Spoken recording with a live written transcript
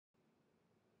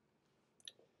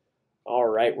All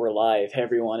right, we're live. Hey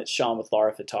everyone, it's Sean with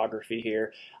Lara Photography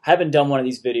here. I haven't done one of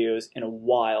these videos in a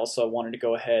while, so I wanted to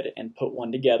go ahead and put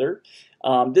one together.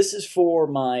 This is for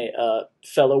my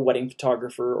fellow wedding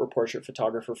photographer or portrait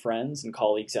photographer friends and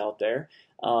colleagues out there.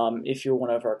 If you're one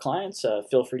of our clients,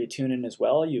 feel free to tune in as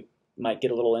well. You might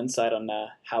get a little insight on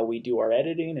how we do our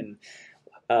editing and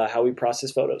how we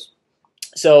process photos.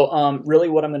 So really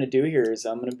what I'm going to do here is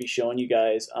I'm going to be showing you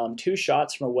guys two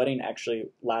shots from a wedding actually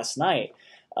last night.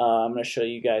 I'm going to show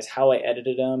you guys how I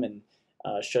edited them and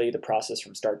show you the process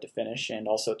from start to finish, and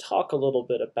also talk a little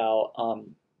bit about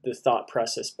the thought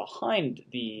process behind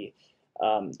the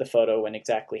photo and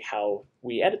exactly how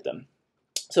we edit them.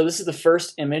 So this is the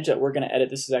first image that we're going to edit.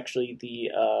 This is actually the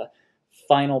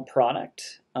final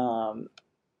product. So I'm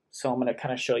going to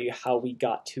kind of show you how we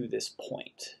got to this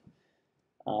point.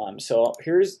 So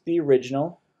here's the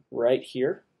original right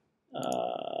here.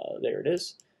 There it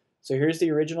is. So here's the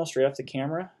original straight off the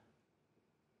camera,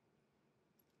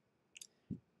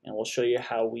 and we'll show you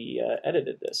how we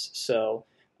edited this. So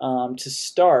to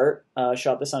start,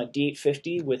 shot this on a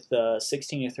D850 with a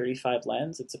 16-35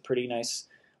 lens. It's a pretty nice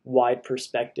wide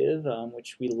perspective,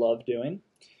 which we love doing.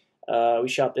 We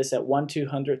shot this at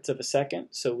 1/200th of a second,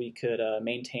 so we could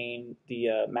maintain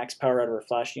the max power out of our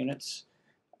flash units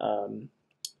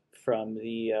from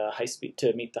the high speed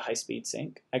to meet the high speed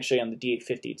sync. Actually, on the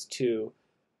D850,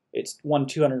 it's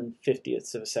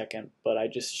 1/250th of a second, but I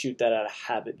just shoot that out of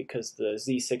habit because the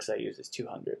Z6 I use is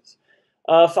 200ths.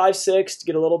 5.6 to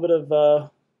get a little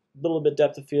bit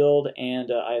depth of field, and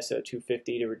ISO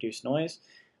 250 to reduce noise.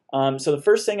 So the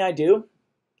first thing I do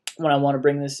when I want to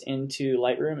bring this into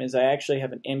Lightroom is I actually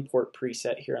have an import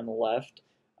preset here on the left.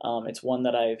 It's one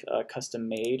that I've custom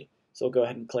made, so I'll go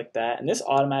ahead and click that, and this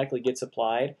automatically gets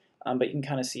applied, but you can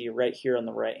kind of see right here on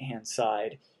the right hand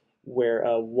side where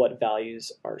what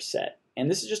values are set. And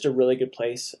this is just a really good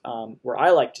place where I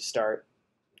like to start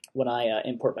when I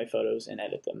import my photos and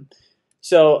edit them.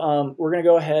 So we're going to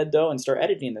go ahead though and start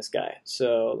editing this guy.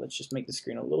 So let's just make the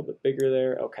screen a little bit bigger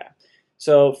there. Okay.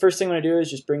 So first thing I'm going to do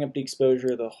is just bring up the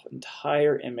exposure of the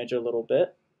entire image a little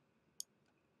bit.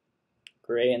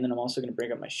 Great. And then I'm also going to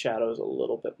bring up my shadows a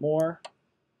little bit more.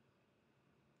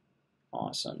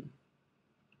 Awesome.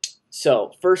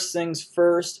 So first things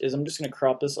first is I'm just going to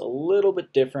crop this a little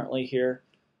bit differently here.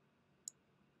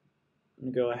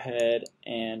 I'm going to go ahead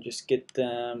and just get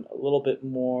them a little bit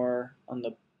more on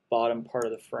the bottom part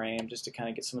of the frame just to kind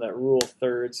of get some of that rule of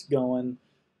thirds going.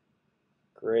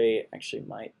 Great. Actually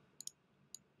might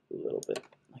a little bit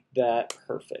like that.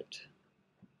 Perfect.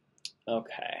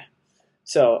 Okay.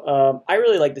 So I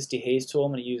really like this dehaze tool.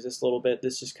 I'm going to use this a little bit.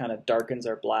 This just kind of darkens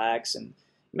our blacks and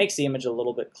makes the image a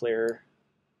little bit clearer.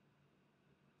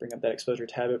 Bring up that exposure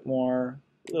tab a bit more,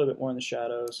 a little bit more in the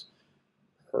shadows.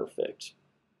 Perfect.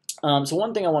 So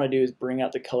one thing I want to do is bring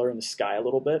out the color in the sky a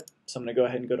little bit. So I'm going to go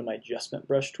ahead and go to my adjustment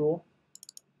brush tool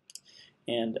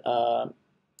and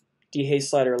dehaze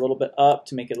slider a little bit up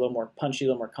to make it a little more punchy, a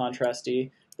little more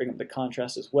contrasty. Bring up the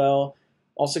contrast as well.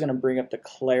 Also going to bring up the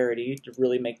clarity to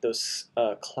really make those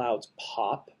clouds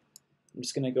pop. I'm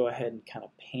just going to go ahead and kind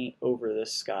of paint over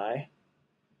this sky.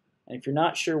 And if you're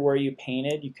not sure where you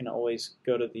painted, you can always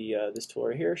go to the this tool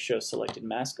right here, show selected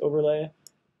mask overlay,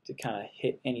 to kind of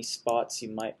hit any spots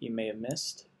you may have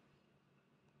missed.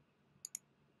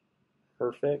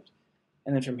 Perfect.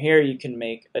 And then from here you can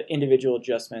make individual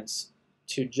adjustments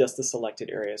to just the selected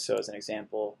area. So as an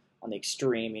example, on the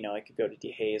extreme, I could go to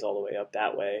dehaze all the way up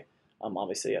that way.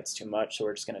 Obviously that's too much, so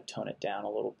we're just going to tone it down a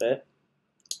little bit.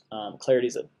 Clarity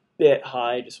is a bit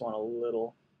high, just want a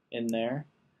little in there.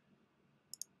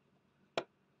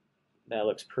 That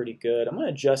looks pretty good. I'm going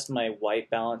to adjust my white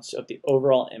balance of the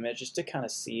overall image just to kind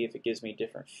of see if it gives me a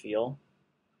different feel.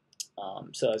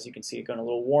 So as you can see, going a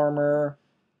little warmer,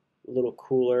 a little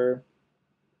cooler.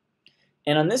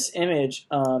 And on this image,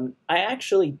 I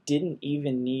actually didn't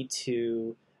even need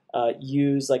to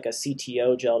use like a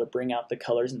CTO gel to bring out the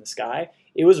colors in the sky.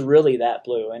 It was really that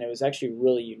blue, and it was actually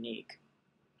really unique.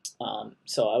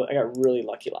 So I got really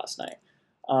lucky last night.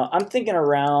 I'm thinking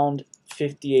around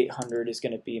 5800 is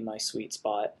going to be my sweet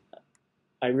spot.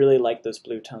 I really like those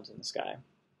blue tones in the sky.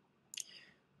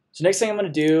 So next thing I'm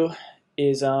going to do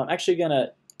is I'm actually going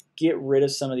to get rid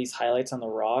of some of these highlights on the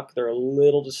rock. They're a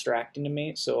little distracting to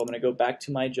me, so I'm going to go back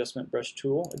to my adjustment brush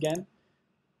tool again.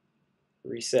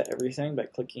 Reset everything by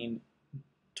clicking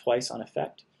twice on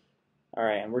effect.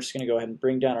 Alright, and we're just going to go ahead and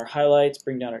bring down our highlights,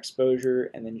 bring down our exposure,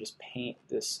 and then just paint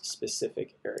this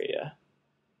specific area.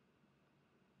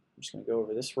 I'm just going to go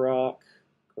over this rock,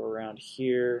 go around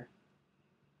here,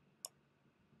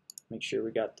 make sure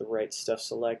we got the right stuff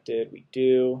selected. We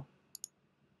do.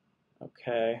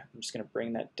 Okay, I'm just going to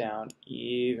bring that down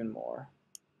even more.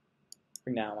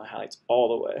 Bring down my highlights all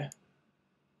the way.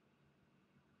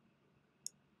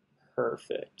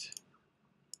 Perfect.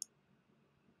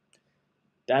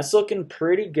 That's looking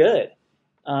pretty good.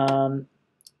 The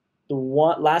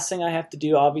last thing I have to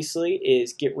do, obviously,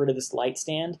 is get rid of this light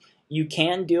stand. You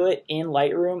can do it in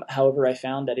Lightroom. However, I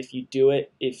found that if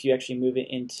you actually move it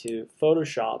into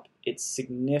Photoshop, it's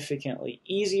significantly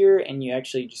easier and you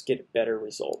actually just get better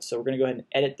results. So we're going to go ahead and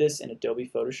edit this in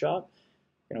Adobe Photoshop.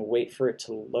 We're going to wait for it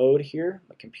to load here.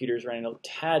 My computer's running a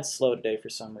tad slow today for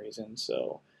some reason,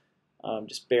 so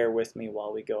just bear with me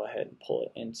while we go ahead and pull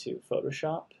it into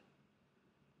Photoshop.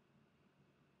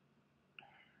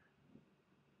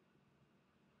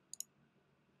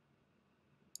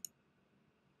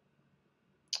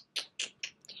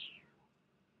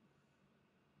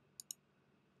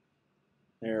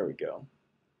 There we go.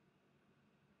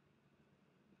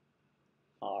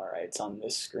 Alright, it's on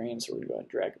this screen, so we're going to go ahead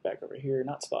and drag it back over here,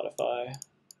 not Spotify.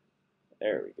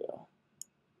 There we go.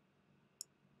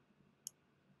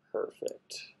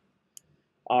 Perfect.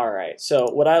 Alright, so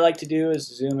what I like to do is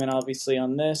zoom in obviously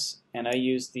on this, and I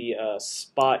use the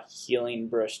spot healing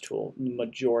brush tool the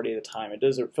majority of the time.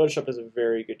 Photoshop does a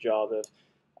very good job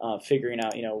of figuring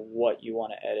out what you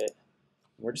want to edit.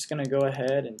 We're just going to go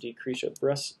ahead and decrease our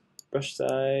brush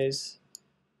size,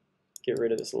 get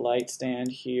rid of this light stand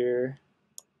here.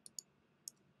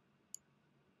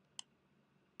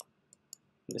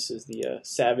 This is the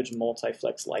Savage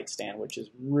Multiflex light stand, which is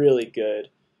really good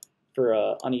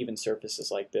for uneven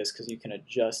surfaces like this because you can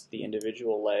adjust the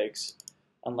individual legs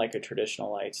unlike a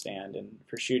traditional light stand. And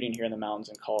for shooting here in the mountains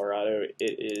in Colorado,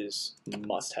 it is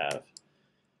must-have.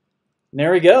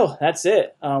 There we go. That's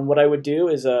it. What I would do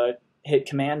is hit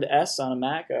Command S on a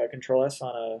Mac, Control S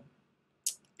on a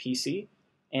PC,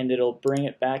 and it'll bring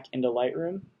it back into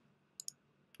Lightroom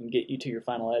and get you to your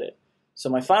final edit. So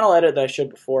my final edit that I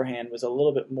showed beforehand was a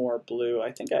little bit more blue.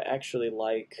 I think I actually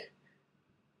like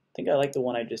the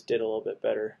one I just did a little bit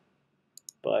better,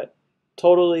 but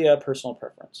totally a personal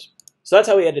preference. So that's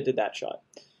how we edited that shot.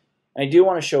 And I do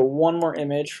want to show one more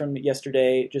image from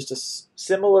yesterday, just a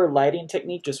similar lighting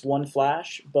technique, just one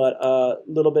flash, but a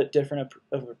little bit different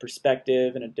of a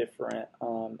perspective and a different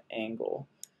angle.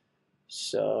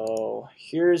 So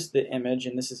here's the image,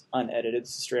 and this is unedited. This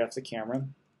is straight off the camera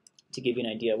to give you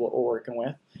an idea of what we're working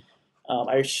with.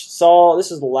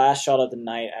 This is the last shot of the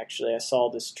night, actually. I saw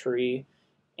this tree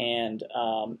and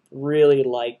really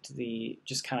liked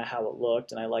just kind of how it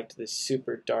looked, and I liked this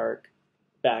super dark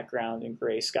background and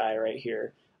gray sky right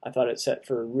here. I thought it set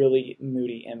for a really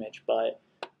moody image, but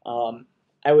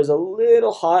I was a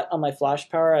little hot on my flash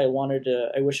power. I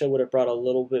wish I would have brought a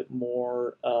little bit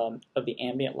more of the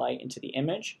ambient light into the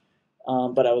image,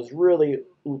 but I was really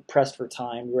pressed for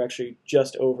time. We were actually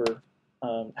just over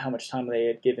how much time they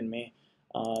had given me,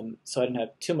 so I didn't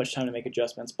have too much time to make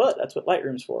adjustments, but that's what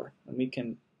Lightroom's for, and we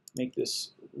can make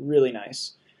this really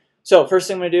nice. So first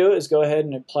thing I'm going to do is go ahead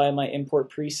and apply my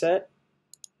import preset,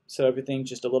 so everything's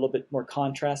just a little bit more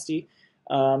contrasty.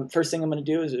 First thing I'm going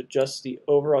to do is adjust the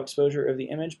overall exposure of the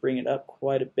image, bring it up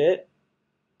quite a bit.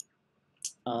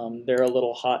 They're a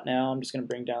little hot now. I'm just going to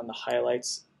bring down the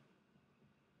highlights.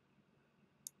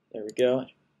 There we go,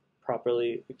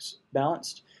 properly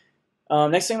balanced.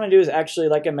 Next thing I'm going to do is actually,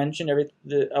 like I mentioned,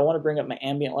 I want to bring up my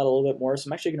ambient light a little bit more, so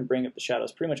I'm actually going to bring up the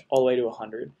shadows pretty much all the way to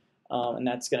 100, and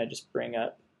that's going to just bring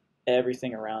up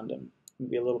everything around them,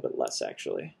 maybe a little bit less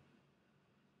actually.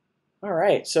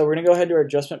 Alright, so we're going to go ahead to our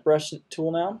adjustment brush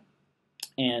tool now,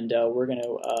 and we're going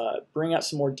to bring out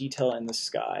some more detail in the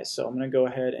sky. So I'm going to go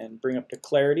ahead and bring up the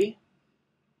clarity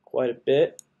quite a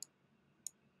bit.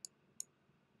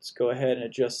 Let's go ahead and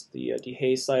adjust the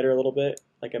dehaze slider a little bit.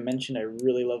 Like I mentioned, I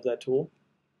really love that tool.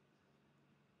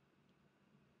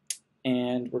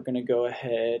 And we're going to go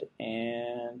ahead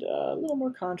and a little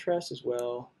more contrast as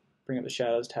well. Bring up the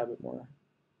shadows to have it more,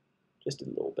 just a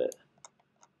little bit.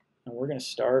 And we're going to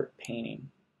start painting.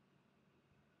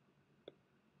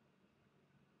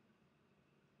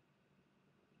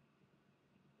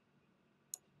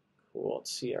 Cool.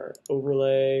 Let's see our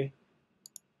overlay.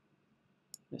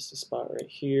 Missed a spot right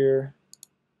here.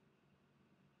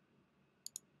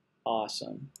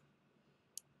 Awesome.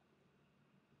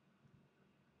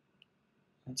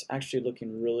 It's actually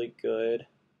looking really good.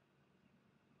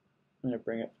 I'm going to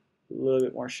bring up a little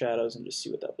bit more shadows and just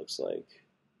see what that looks like.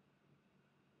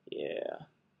 Yeah.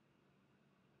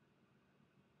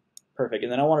 Perfect.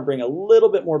 And then I want to bring a little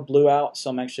bit more blue out, so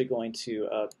I'm actually going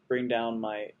to bring down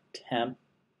my temp,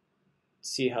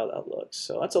 see how that looks.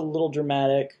 So that's a little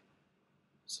dramatic,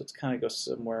 so let's kind of go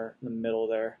somewhere in the middle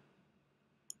there.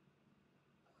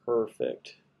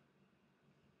 Perfect.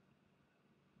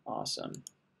 Awesome.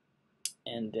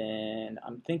 And then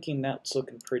I'm thinking that's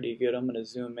looking pretty good. I'm going to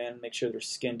zoom in, make sure their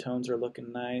skin tones are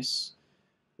looking nice,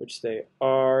 which they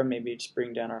are. Maybe just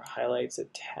bring down our highlights a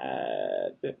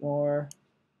tad bit more.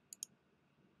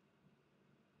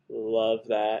 Love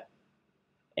that.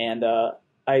 And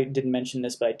I didn't mention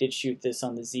this, but I did shoot this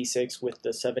on the Z6 with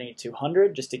the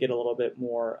 7200 just to get a little bit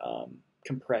more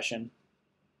compression.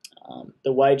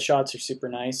 The wide shots are super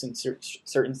nice in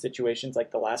certain situations,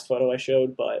 like the last photo I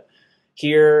showed, but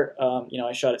here, you know,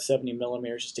 I shot at 70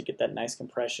 millimeters just to get that nice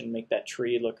compression, make that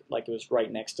tree look like it was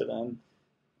right next to them,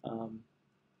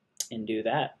 and do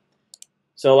that.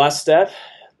 So last step,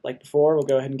 like before, we'll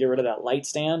go ahead and get rid of that light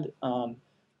stand.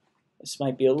 This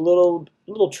might be a little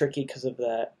tricky because of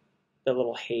that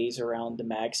little haze around the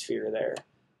MagSphere there,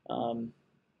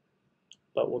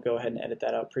 but we'll go ahead and edit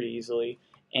that out pretty easily.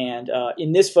 And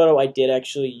in this photo, I did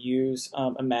actually use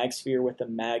a MagSphere with a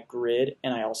MagGrid,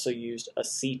 and I also used a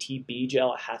CTB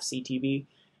gel, a half CTB.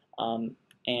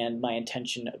 And my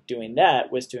intention of doing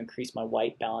that was to increase my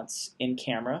white balance in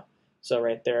camera. So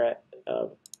right there,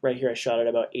 right here, I shot at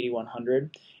about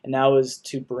 8100, and that was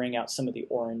to bring out some of the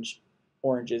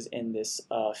oranges in this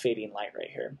fading light right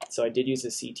here. So I did use a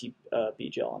CTB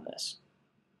gel on this.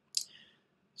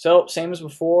 So same as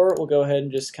before, we'll go ahead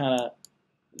and just kind of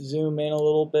zoom in a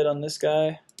little bit on this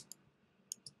guy.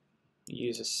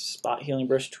 Use a spot healing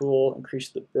brush tool, increase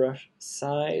the brush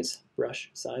size. Brush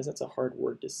size, that's a hard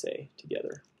word to say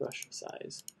together. Brush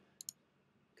size.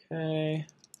 Okay.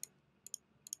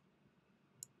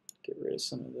 Get rid of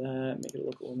some of that, make it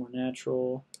look a little more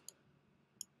natural.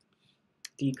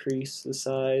 Decrease the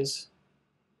size.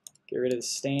 Get rid of the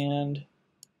stand.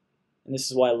 And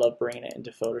this is why I love bringing it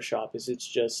into Photoshop, is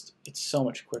it's so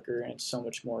much quicker and it's so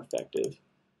much more effective.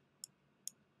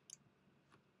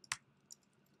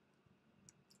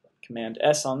 Command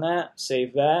S on that,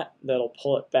 save that. That'll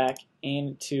pull it back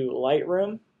into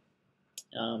Lightroom.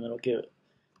 It'll give it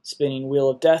spinning wheel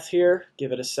of death here.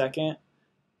 Give it a second.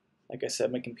 Like I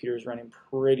said, my computer is running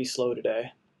pretty slow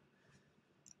today.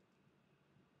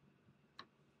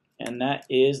 And that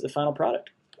is the final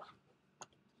product.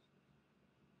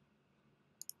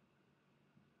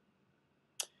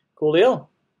 Cool deal.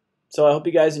 So I hope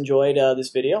you guys enjoyed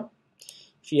this video.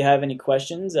 If you have any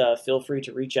questions, feel free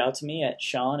to reach out to me at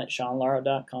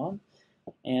sean@seanlara.com.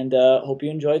 And hope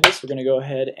you enjoyed this. We're going to go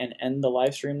ahead and end the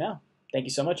live stream now. Thank you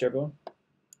so much, everyone.